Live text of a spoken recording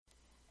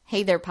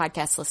Hey there,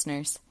 podcast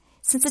listeners.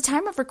 Since the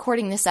time of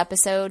recording this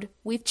episode,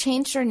 we've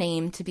changed our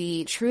name to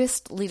be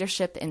Truist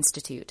Leadership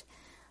Institute.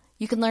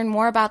 You can learn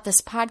more about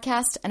this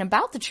podcast and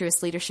about the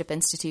Truist Leadership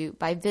Institute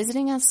by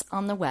visiting us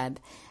on the web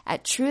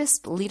at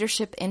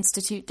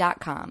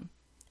truistleadershipinstitute.com.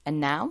 And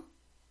now,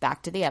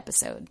 back to the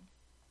episode.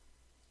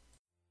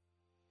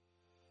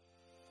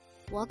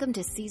 Welcome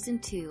to Season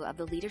 2 of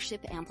the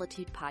Leadership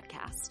Amplitude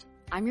podcast.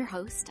 I'm your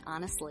host,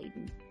 Anna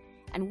Sladen,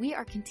 and we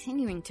are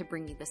continuing to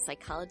bring you the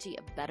psychology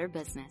of better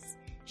business,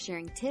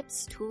 sharing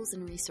tips, tools,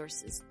 and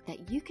resources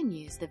that you can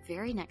use the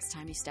very next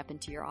time you step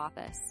into your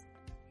office.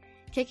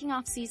 Kicking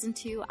off Season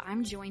 2,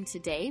 I'm joined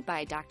today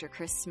by Dr.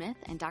 Chris Smith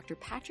and Dr.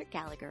 Patrick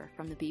Gallagher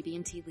from the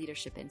BB&T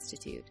Leadership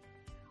Institute.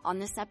 On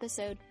this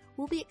episode,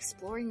 we'll be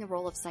exploring the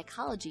role of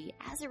psychology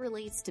as it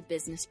relates to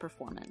business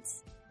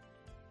performance.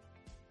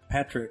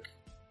 Patrick,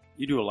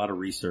 you do a lot of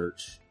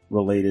research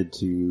related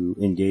to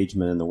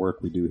engagement in the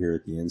work we do here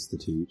at the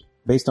Institute.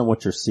 Based on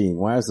what you're seeing,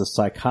 why is the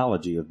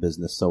psychology of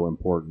business so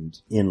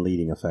important in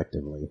leading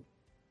effectively?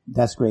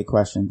 That's a great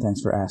question. Thanks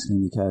for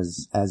asking,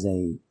 because as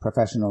a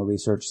professional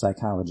research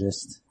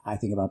psychologist, I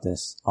think about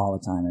this all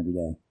the time, every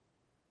day.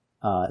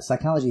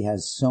 Psychology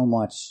has so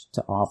much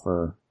to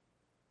offer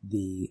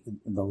the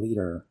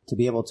leader to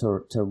be able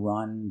to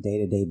run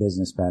day-to-day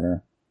business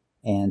better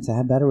and to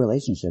have better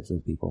relationships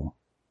with people.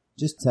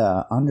 Just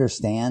to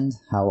understand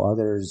how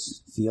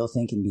others feel,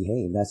 think, and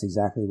behave. That's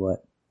exactly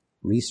what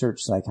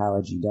research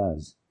psychology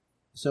does.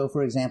 So,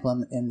 for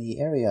example, in the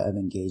area of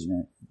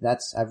engagement,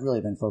 I've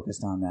really been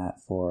focused on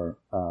that for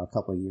a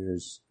couple of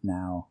years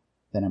now,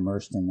 been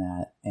immersed in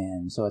that,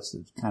 and so it's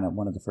kind of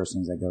one of the first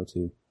things I go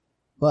to.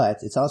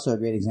 But it's also a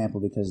great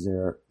example because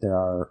there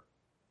are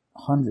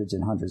hundreds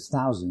and hundreds,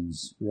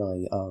 thousands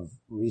really, of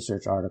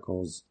research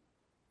articles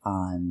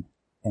on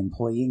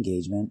employee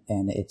engagement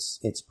and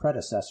its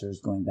predecessors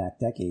going back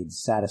decades: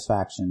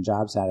 satisfaction,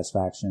 job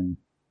satisfaction,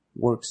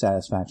 work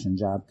satisfaction,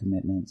 job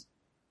commitment.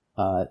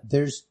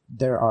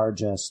 There are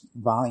just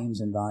volumes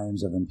and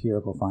volumes of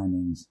empirical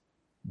findings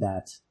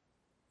that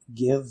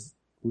give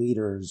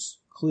leaders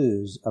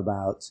clues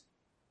about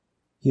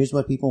here's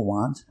what people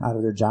want out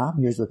of their job,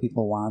 here's what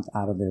people want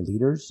out of their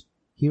leaders.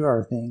 Here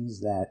are things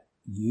that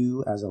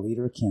you as a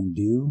leader can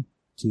do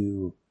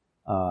to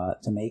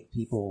make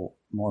people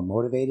more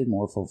motivated,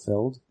 more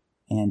fulfilled,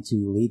 and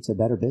to lead to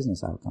better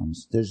business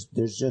outcomes.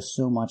 There's just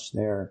so much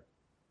there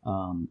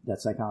that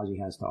psychology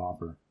has to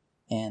offer.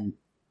 And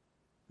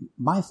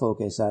my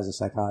focus as a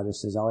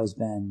psychologist has always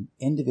been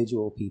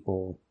individual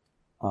people.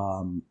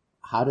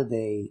 How do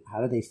they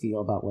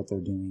feel about what they're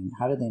doing?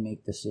 How do they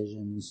make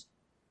decisions?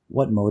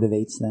 What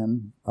motivates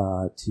them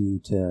to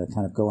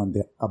kind of go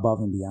above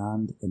and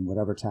beyond in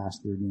whatever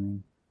task they're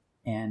doing?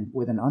 And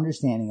with an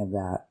understanding of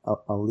that,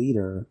 a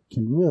leader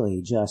can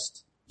really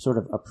just sort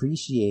of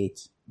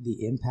appreciate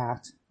the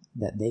impact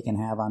that they can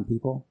have on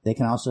people. They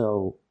can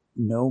also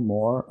know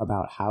more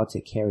about how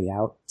to carry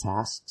out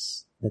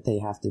tasks that they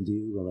have to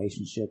do,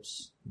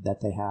 relationships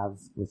that they have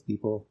with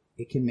people.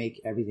 It can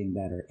make everything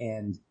better.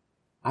 And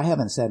I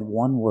haven't said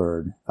one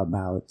word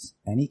about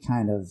any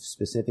kind of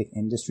specific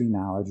industry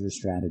knowledge or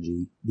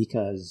strategy,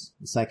 because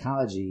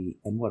psychology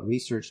and what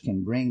research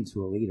can bring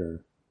to a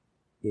leader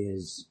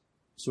is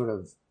sort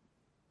of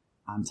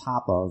on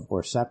top of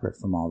or separate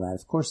from all that.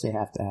 Of course, they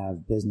have to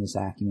have business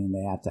acumen.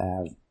 They have to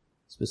have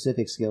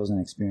specific skills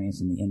and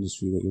experience in the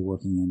industry that you're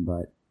working in,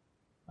 but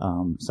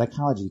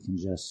psychology can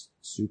just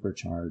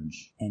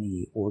supercharge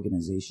any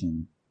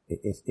organization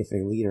if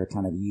a leader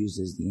kind of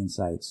uses the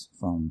insights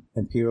from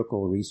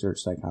empirical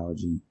research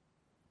psychology.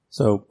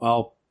 So,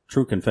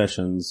 true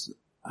confessions,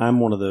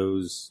 I'm one of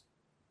those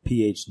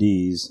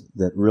PhDs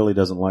that really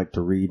doesn't like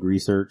to read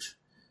research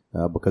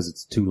because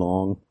it's too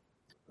long.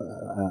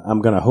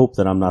 I'm going to hope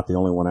that I'm not the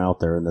only one out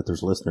there and that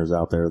there's listeners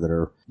out there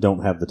that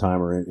don't have the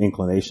time or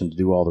inclination to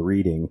do all the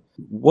reading.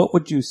 What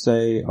would you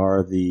say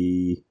are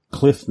the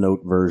Cliff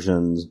Note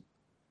versions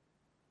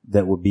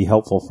that would be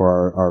helpful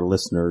for our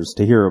listeners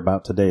to hear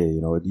about today?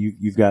 You know,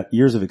 you've got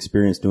years of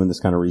experience doing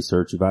this kind of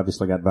research. You've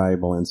obviously got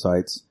valuable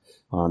insights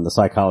on the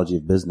psychology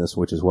of business,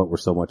 which is what we're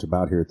so much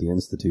about here at the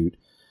Institute.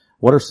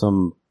 What are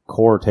some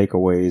core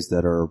takeaways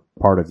that are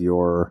part of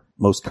your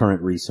most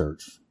current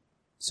research?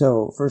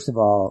 So, first of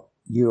all,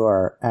 you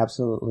are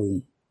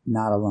absolutely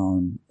not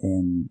alone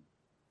in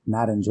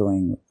not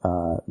enjoying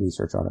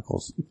research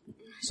articles.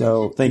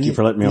 So thank you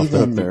for letting me off the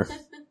hook there.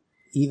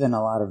 Even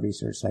a lot of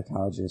research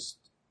psychologists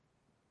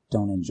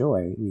don't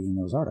enjoy reading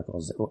those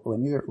articles.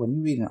 When you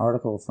read an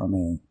article from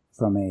an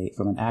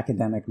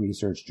academic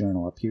research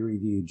journal, a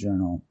peer-reviewed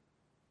journal,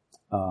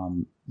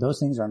 those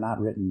things are not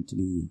written to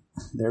be.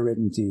 They're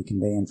written to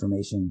convey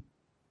information,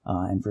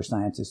 and for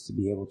scientists to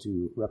be able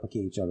to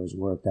replicate each other's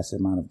work. That's the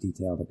amount of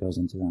detail that goes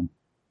into them.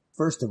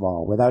 First of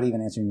all, without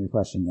even answering your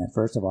question yet,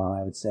 first of all,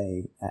 I would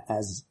say,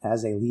 as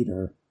a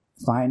leader,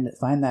 find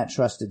that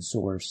trusted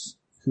source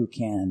who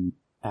can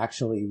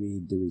actually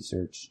read the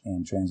research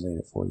and translate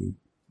it for you.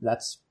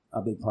 That's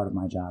a big part of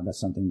my job.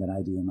 That's something that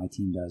I do and my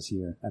team does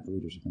here at the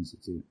Leadership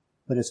Institute.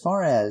 But as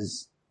far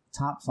as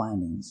top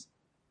findings,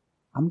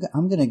 I'm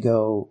going to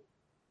go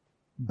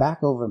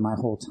back over my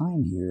whole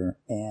time here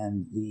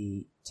and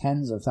the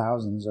tens of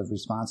thousands of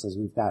responses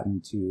we've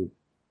gotten to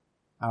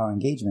our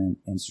engagement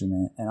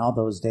instrument and all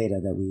those data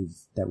that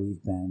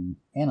we've been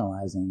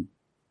analyzing.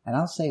 And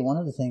I'll say one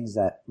of the things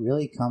that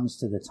really comes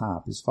to the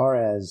top as far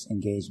as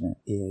engagement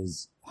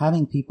is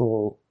having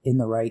people in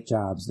the right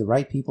jobs, the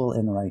right people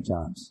in the right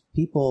jobs,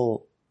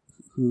 people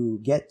who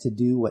get to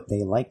do what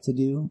they like to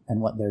do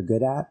and what they're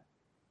good at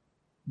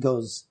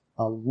goes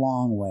a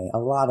long way, a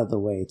lot of the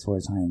way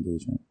towards high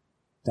engagement.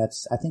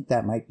 I think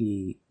that might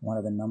be one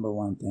of the number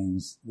one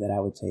things that I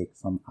would take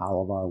from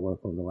all of our work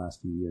over the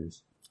last few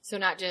years. So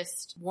not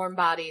just warm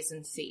bodies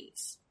and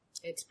seats,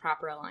 it's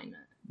proper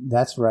alignment.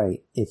 That's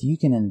right. If you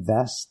can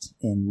invest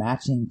in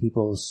matching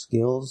people's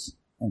skills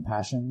and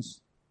passions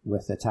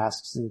with the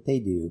tasks that they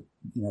do,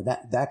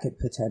 that could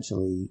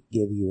potentially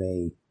give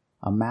you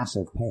a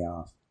massive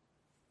payoff.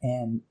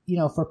 And,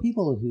 for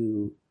people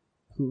who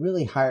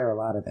really hire a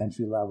lot of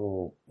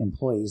entry-level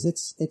employees,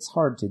 it's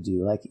hard to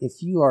do. Like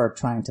if you are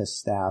trying to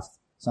staff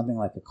something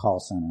like a call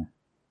center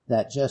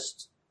that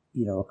just,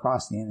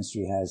 across the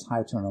industry has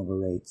high turnover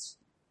rates,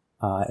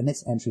 and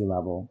it's entry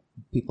level,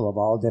 people of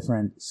all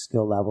different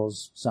skill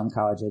levels, some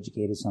college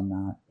educated, some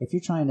not. If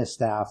you're trying to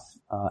staff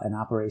an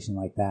operation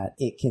like that,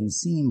 it can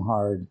seem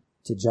hard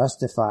to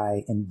justify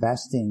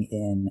investing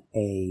in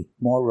a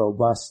more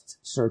robust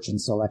search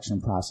and selection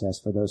process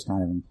for those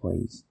kind of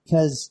employees,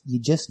 because you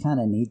just kind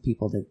of need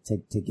people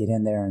to get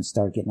in there and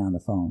start getting on the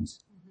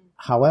phones. Mm-hmm.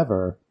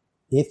 However,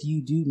 if you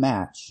do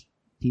match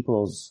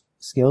people's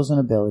skills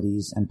and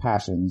abilities and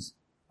passions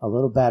a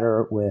little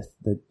better with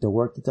the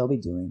work that they'll be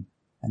doing,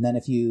 and then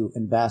if you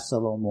invest a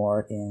little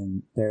more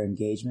in their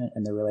engagement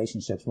and their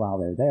relationships while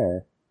they're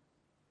there,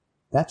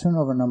 that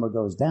turnover number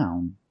goes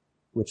down,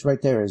 which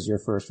right there is your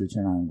first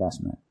return on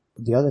investment.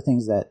 The other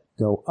things that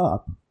go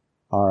up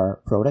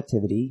are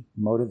productivity,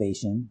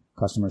 motivation,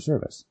 customer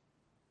service.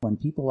 When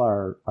people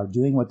are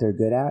doing what they're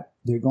good at,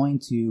 they're going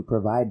to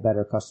provide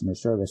better customer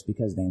service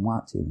because they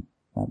want to,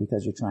 not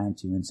because you're trying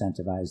to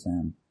incentivize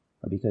them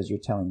or because you're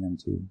telling them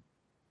to.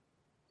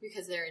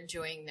 Because they're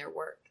enjoying their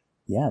work.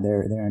 Yeah,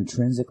 they're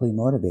intrinsically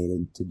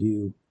motivated to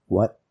do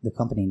what the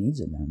company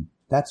needs of them.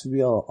 That's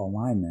real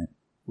alignment.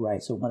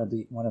 Right. So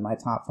one of my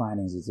top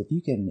findings is if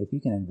you can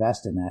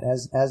invest in that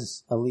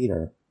as a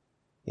leader,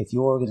 if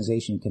your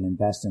organization can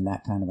invest in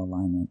that kind of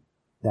alignment,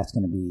 that's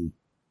going to be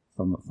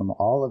from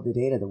all of the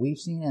data that we've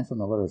seen and from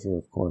the literature,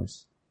 of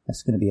course,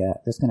 that's going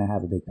to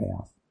have a big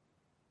payoff.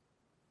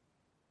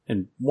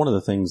 And one of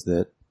the things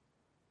that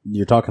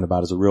you're talking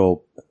about is a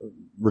real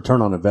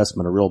return on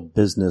investment, a real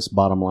business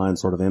bottom line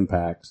sort of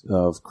impact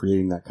of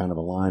creating that kind of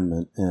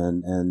alignment.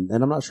 And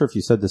I'm not sure if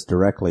you said this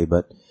directly,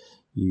 but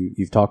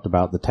You've talked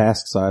about the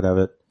task side of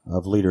it,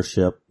 of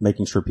leadership,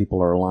 making sure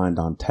people are aligned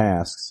on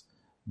tasks,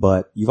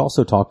 but you've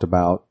also talked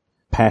about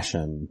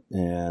passion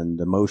and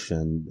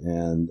emotion.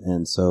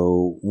 And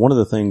so one of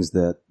the things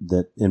that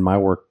in my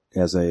work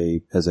as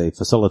a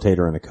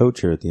facilitator and a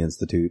coach here at the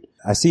Institute,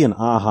 I see an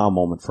aha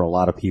moment for a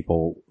lot of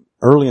people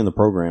early in the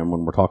program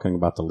when we're talking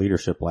about the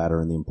leadership ladder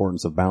and the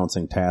importance of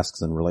balancing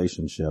tasks and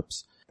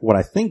relationships. What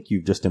I think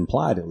you've just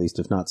implied, at least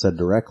if not said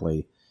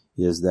directly,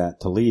 is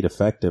that to lead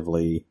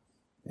effectively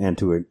and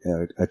to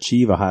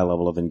achieve a high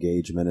level of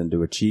engagement and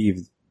to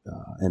achieve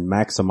and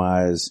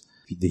maximize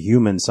the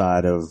human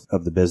side of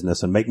the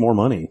business and make more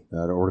money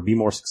or to be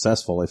more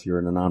successful if you're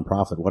in a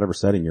nonprofit, whatever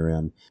setting you're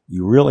in,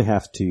 you really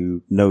have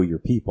to know your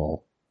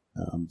people.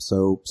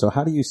 So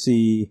how do you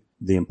see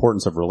the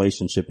importance of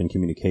relationship and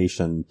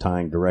communication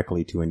tying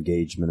directly to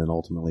engagement and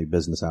ultimately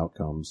business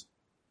outcomes?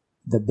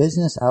 The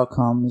business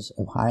outcomes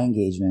of high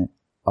engagement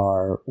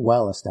are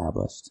well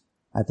established.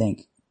 I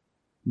think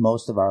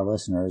most of our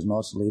listeners,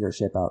 most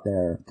leadership out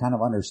there kind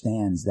of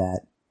understands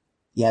that,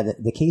 yeah,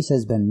 the case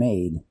has been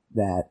made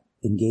that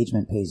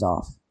engagement pays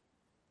off.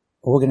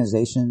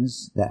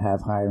 Organizations that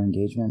have higher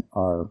engagement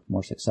are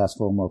more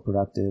successful, more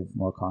productive,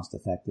 more cost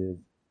effective,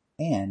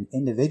 and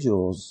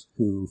individuals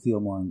who feel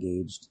more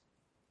engaged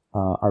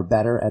are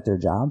better at their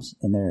jobs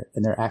in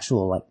their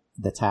actual, like,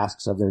 the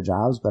tasks of their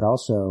jobs, but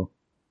also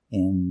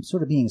in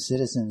sort of being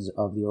citizens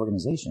of the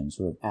organization,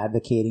 sort of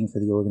advocating for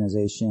the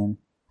organization,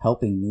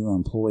 helping new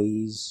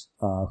employees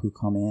who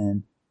come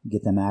in,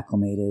 get them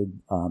acclimated,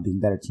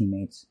 being better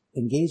teammates.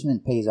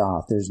 Engagement pays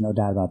off. There's no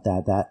doubt about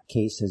that. That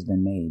case has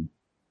been made.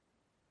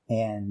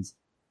 And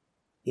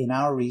in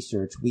our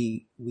research,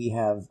 we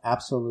have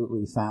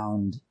absolutely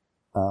found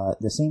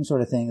the same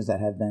sort of things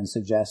that have been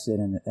suggested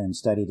and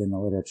studied in the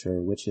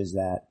literature, which is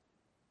that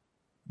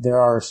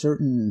there are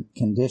certain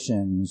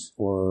conditions,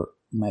 or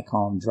you might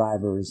call them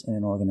drivers, in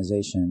an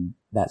organization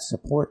that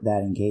support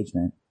that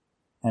engagement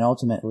and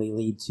ultimately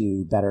lead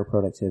to better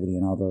productivity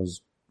and all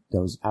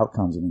those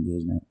outcomes of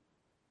engagement.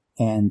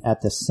 And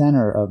at the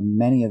center of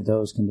many of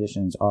those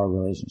conditions are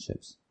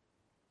relationships.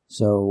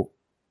 So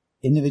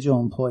individual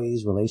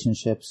employees'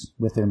 relationships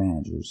with their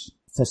managers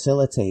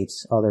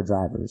facilitates other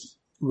drivers.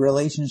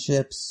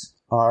 Relationships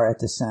are at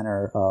the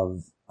center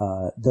of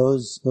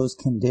those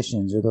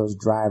conditions or those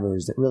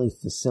drivers that really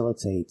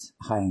facilitate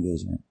high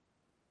engagement.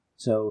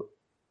 So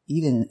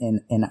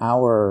even in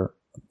our,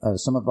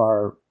 some of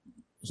our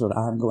sort of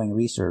ongoing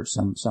research,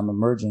 some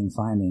emerging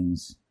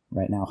findings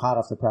right now, hot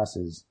off the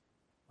presses,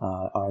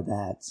 are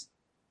that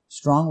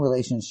strong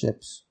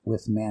relationships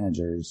with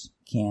managers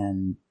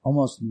can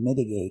almost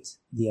mitigate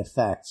the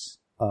effects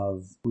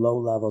of low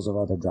levels of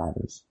other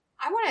drivers.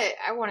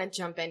 I want to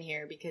jump in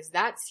here because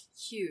that's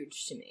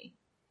huge to me.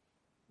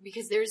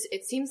 Because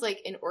it seems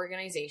like in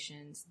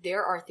organizations,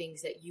 there are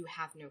things that you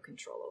have no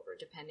control over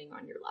depending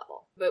on your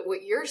level. But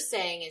what you're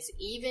saying is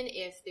even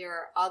if there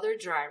are other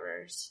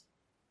drivers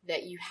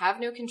that you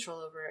have no control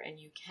over and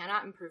you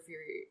cannot improve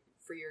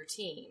for your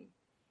team,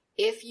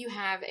 if you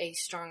have a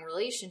strong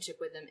relationship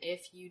with them,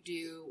 if you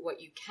do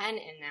what you can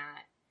in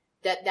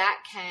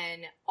that can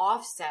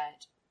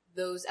offset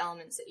those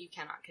elements that you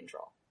cannot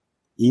control.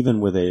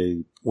 Even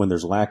when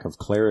there's lack of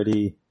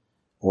clarity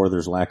or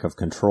there's lack of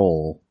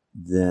control,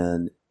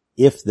 then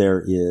if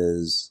there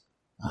is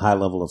a high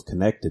level of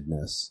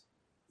connectedness,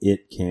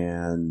 it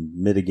can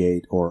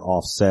mitigate or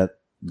offset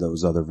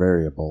those other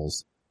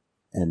variables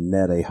and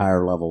net a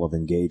higher level of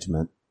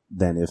engagement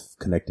than if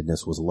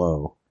connectedness was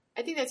low.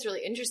 I think that's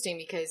really interesting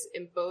because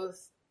in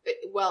both,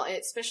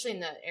 especially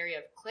in the area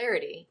of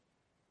clarity,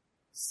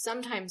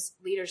 sometimes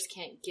leaders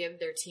can't give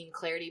their team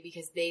clarity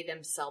because they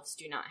themselves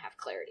do not have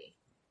clarity.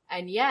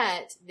 And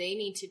yet they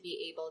need to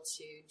be able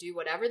to do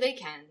whatever they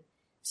can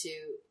to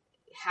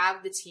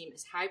have the team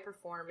as high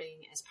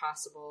performing as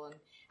possible and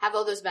have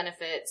all those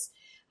benefits,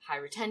 high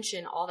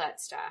retention, all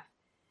that stuff.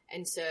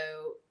 And so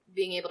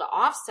being able to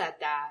offset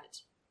that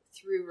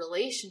through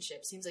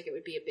relationships seems like it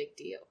would be a big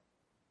deal.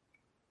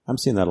 I'm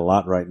seeing that a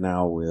lot right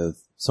now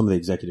with some of the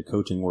executive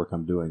coaching work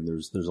I'm doing.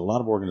 There's a lot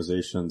of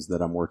organizations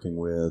that I'm working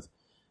with,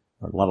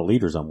 or a lot of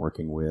leaders I'm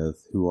working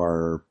with who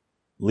are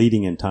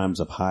leading in times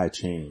of high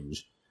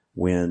change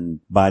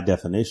when by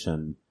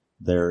definition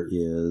there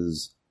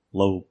is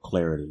low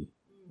clarity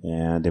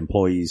and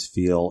employees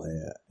feel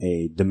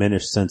a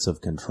diminished sense of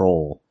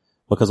control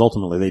because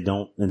ultimately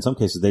in some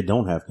cases they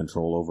don't have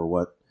control over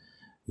what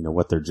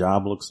their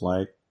job looks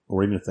like,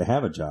 or even if they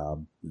have a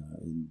job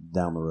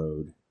down the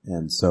road.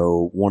 And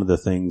so one of the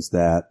things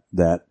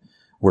that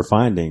we're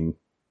finding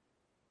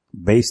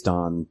based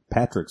on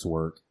Patrick's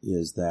work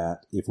is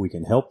that if we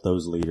can help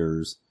those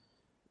leaders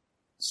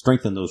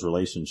strengthen those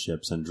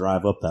relationships and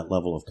drive up that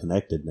level of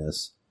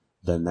connectedness,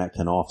 then that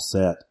can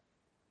offset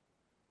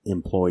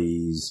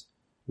employees'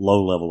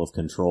 low level of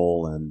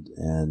control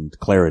and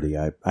clarity.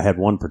 I had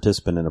one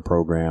participant in a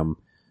program,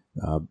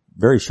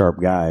 very sharp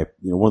guy.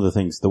 One of the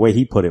things, the way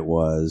he put it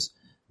was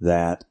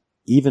that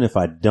even if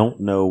I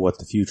don't know what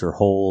the future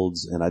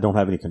holds and I don't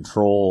have any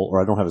control,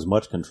 or I don't have as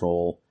much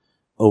control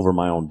over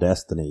my own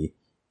destiny,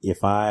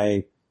 if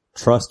I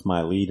trust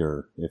my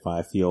leader, if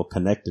I feel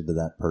connected to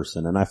that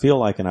person, and I feel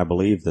like and I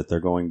believe that they're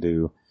going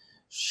to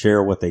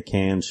share what they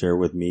can share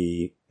with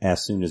me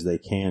as soon as they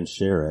can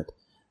share it,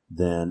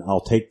 then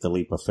I'll take the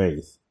leap of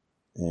faith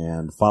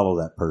and follow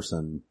that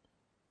person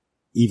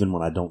even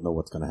when I don't know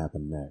what's going to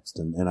happen next.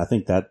 And I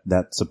think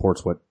that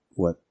supports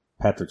what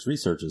Patrick's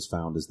research has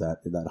found, is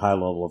that high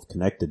level of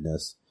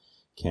connectedness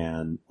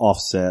can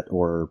offset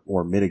or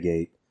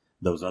mitigate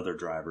those other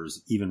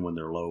drivers even when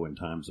they're low in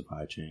times of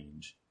high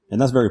change. And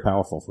that's very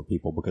powerful for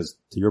people because,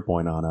 to your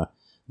point, Anna,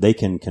 they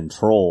can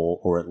control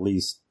or at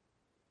least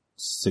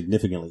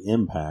significantly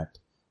impact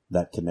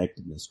that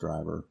connectedness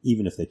driver,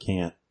 even if they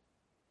can't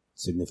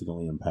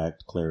significantly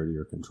impact clarity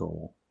or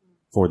control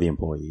for the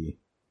employee.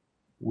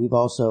 We've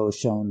also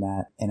shown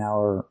that in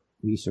our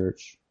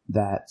research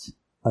that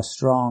a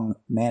strong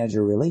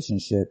manager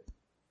relationship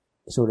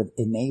sort of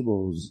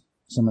enables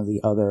some of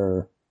the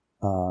other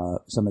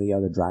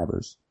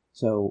drivers.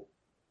 So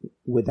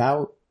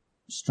without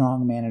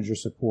strong manager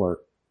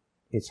support,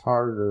 it's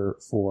harder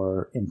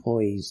for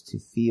employees to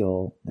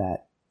feel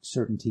that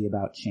certainty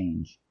about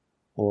change,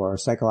 or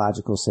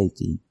psychological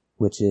safety,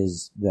 which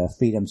is the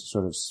freedom to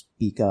sort of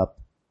speak up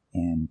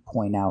and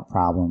point out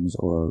problems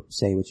or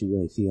say what you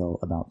really feel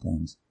about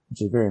things,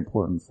 which is very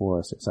important for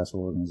a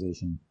successful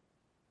organization.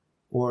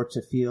 Or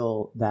to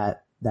feel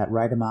that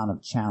right amount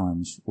of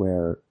challenge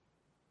where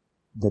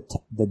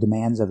the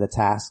demands of the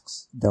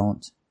tasks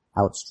don't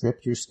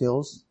outstrip your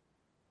skills,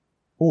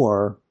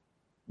 or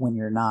when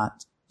you're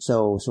not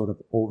so sort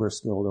of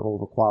overskilled or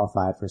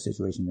overqualified for a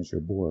situation that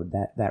you're bored.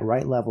 That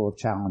right level of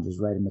challenge is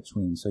right in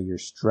between. So you're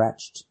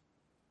stretched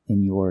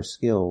in your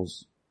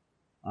skills.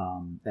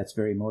 That's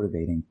very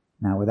motivating.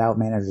 Now, without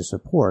manager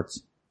support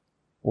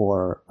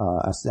or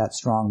that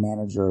strong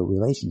manager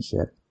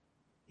relationship,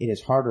 it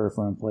is harder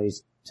for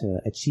employees to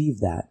achieve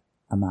that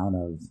amount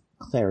of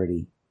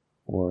clarity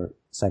or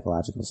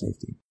psychological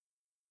safety.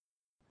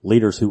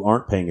 Leaders who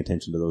aren't paying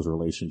attention to those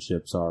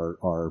relationships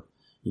are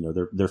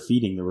they're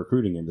feeding the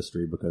recruiting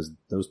industry because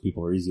those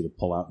people are easy to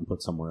pull out and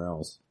put somewhere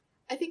else.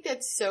 I think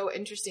that's so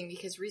interesting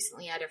because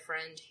recently I had a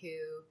friend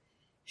who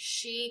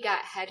she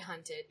got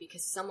headhunted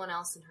because someone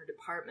else in her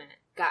department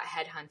got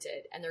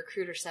headhunted, and the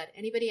recruiter said,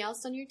 anybody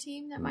else on your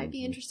team that might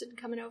be interested in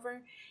coming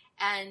over?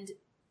 And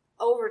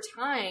over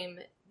time,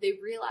 they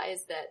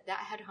realized that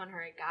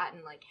headhunter had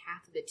gotten like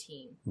half of the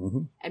team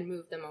and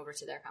moved them over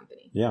to their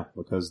company. Yeah,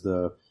 because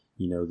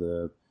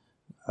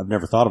I've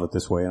never thought of it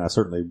this way, and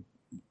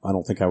I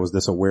don't think I was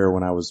this aware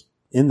when I was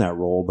in that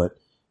role, but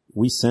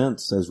we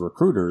sense as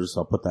recruiters,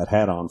 I'll put that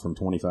hat on from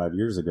 25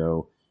 years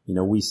ago,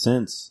 we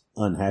sense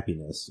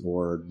unhappiness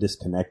or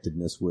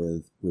disconnectedness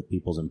with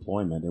people's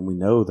employment. And we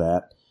know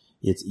that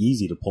it's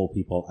easy to pull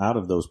people out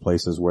of those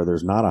places where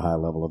there's not a high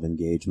level of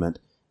engagement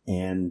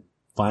and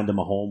find them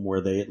a home where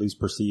they at least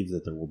perceive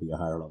that there will be a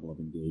higher level of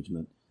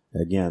engagement.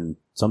 Again,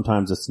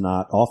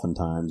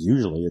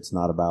 usually it's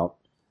not about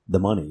the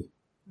money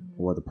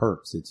or the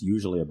perks. It's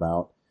usually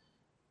about,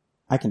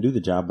 I can do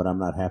the job, but I'm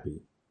not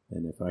happy.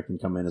 And if I can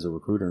come in as a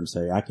recruiter and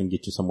say, I can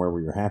get you somewhere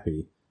where you're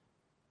happy,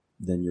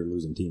 then you're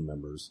losing team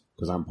members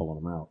because I'm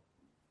pulling them out.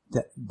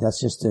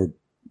 That's just a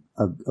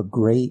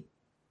great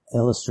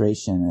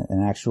illustration,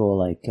 an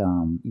actual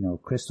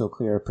crystal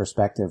clear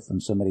perspective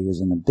from somebody who's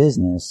in the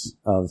business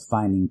of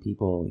finding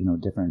people,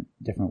 different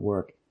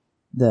work.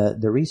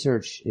 The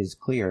research is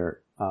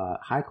clear.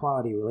 High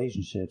quality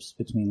relationships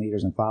between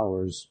leaders and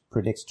followers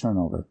predicts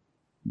turnover.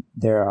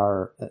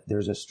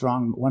 There's a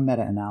strong, one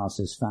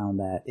meta-analysis found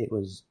that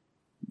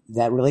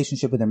that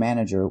relationship with the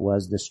manager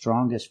was the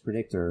strongest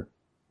predictor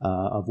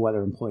of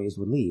whether employees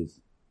would leave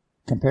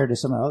compared to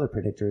some of the other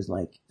predictors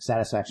like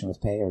satisfaction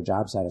with pay or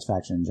job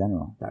satisfaction in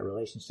general. That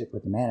relationship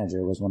with the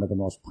manager was one of the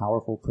most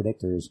powerful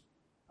predictors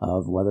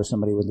of whether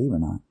somebody would leave or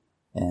not.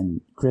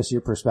 And Chris,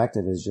 your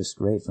perspective is just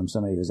great from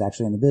somebody who's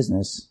actually in the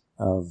business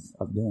of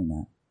doing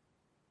that.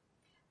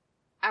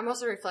 I'm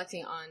also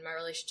reflecting on my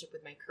relationship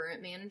with my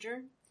current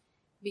manager,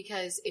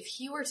 because if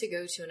he were to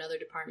go to another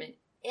department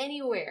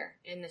anywhere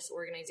in this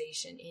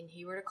organization and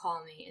he were to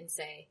call me and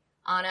say,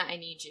 Anna, I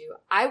need you,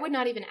 I would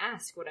not even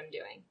ask what I'm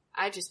doing.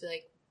 I'd just be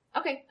like,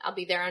 okay, I'll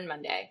be there on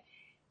Monday.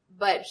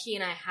 But he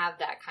and I have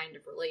that kind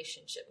of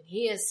relationship. And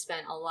he has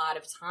spent a lot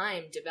of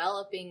time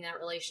developing that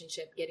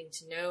relationship, getting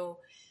to know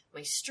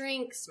my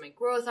strengths, my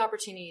growth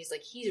opportunities.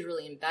 Like, he's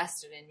really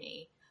invested in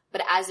me.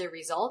 But as a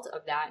result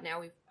of that,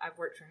 I've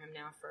worked for him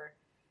now for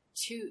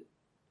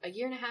a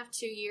year and a half,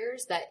 2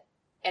 years, that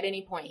at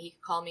any point he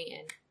could call me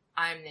and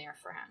I'm there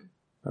for him.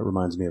 That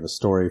reminds me of a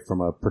story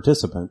from a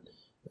participant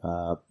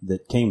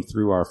that came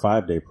through our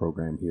 5-day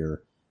program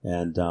here.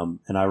 And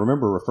I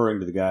remember referring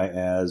to the guy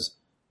as,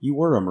 you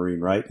were a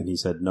Marine, right? And he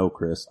said, no,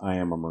 Chris, I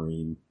am a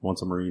Marine.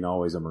 Once a Marine,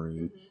 always a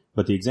Marine. Mm-hmm.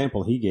 But the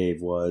example he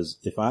gave was,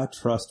 if I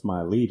trust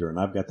my leader and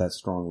I've got that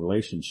strong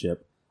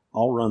relationship,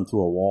 I'll run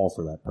through a wall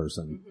for that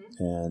person.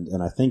 Mm-hmm.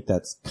 And I think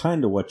that's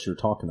kind of what you're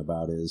talking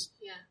about is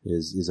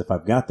if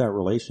I've got that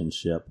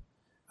relationship,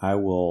 I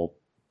will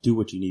do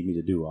what you need me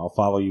to do. I'll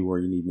follow you where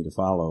you need me to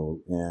follow.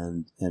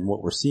 And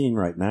what we're seeing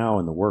right now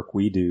in the work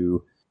we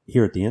do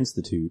here at the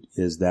Institute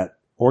is that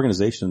a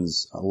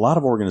lot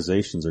of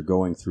organizations are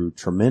going through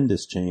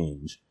tremendous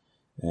change.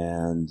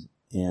 And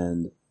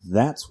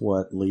that's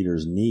what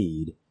leaders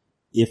need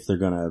if they're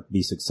going to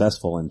be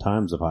successful in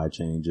times of high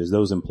change, is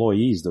those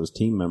employees, those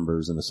team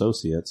members and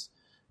associates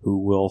who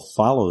will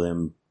follow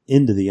them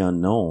into the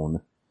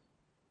unknown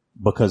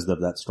because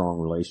of that strong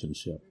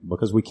relationship.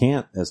 Because we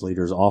can't, as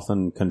leaders,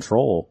 often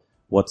control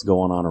what's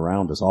going on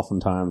around us.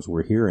 Oftentimes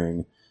we're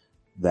hearing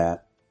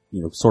that,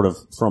 sort of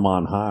from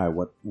on high,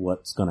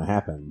 what's going to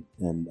happen.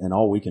 And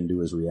all we can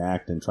do is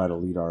react and try to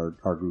lead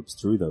our groups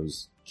through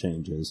those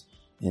changes.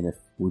 And if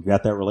we've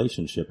got that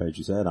relationship, as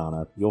you said,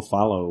 Anna, you'll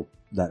follow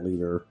that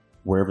leader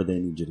wherever they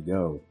need you to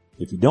go.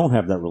 If you don't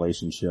have that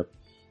relationship,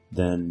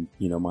 then,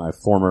 my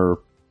former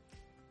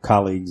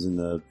colleagues in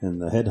the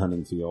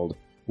headhunting field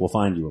will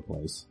find you a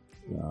place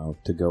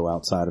to go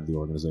outside of the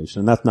organization.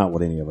 And that's not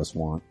what any of us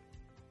want.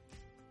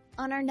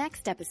 On our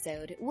next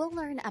episode, we'll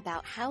learn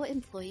about how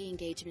employee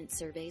engagement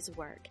surveys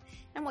work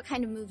and what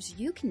kind of moves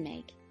you can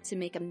make to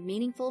make a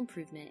meaningful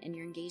improvement in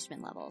your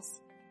engagement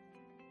levels.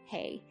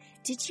 Hey,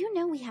 did you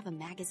know we have a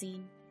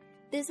magazine?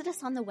 Visit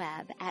us on the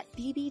web at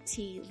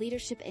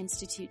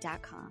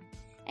bbtleadershipinstitute.com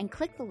and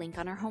click the link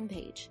on our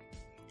homepage.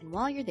 And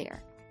while you're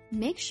there,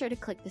 make sure to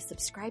click the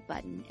subscribe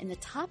button in the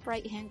top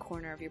right-hand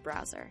corner of your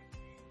browser.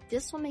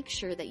 This will make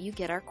sure that you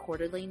get our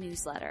quarterly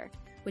newsletter,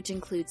 which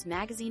includes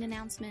magazine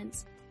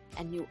announcements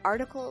and new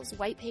articles,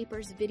 white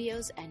papers,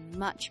 videos, and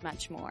much,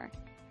 much more.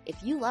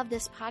 If you love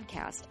this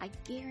podcast, I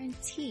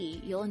guarantee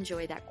you'll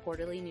enjoy that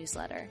quarterly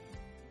newsletter.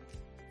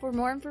 For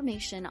more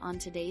information on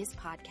today's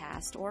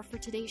podcast or for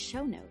today's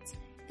show notes,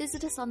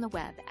 visit us on the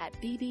web at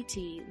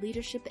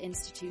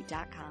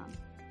bbtleadershipinstitute.com.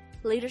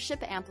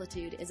 Leadership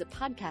Amplitude is a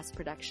podcast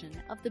production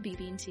of the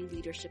BB&T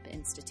Leadership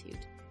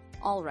Institute.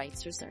 All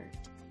rights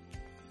reserved.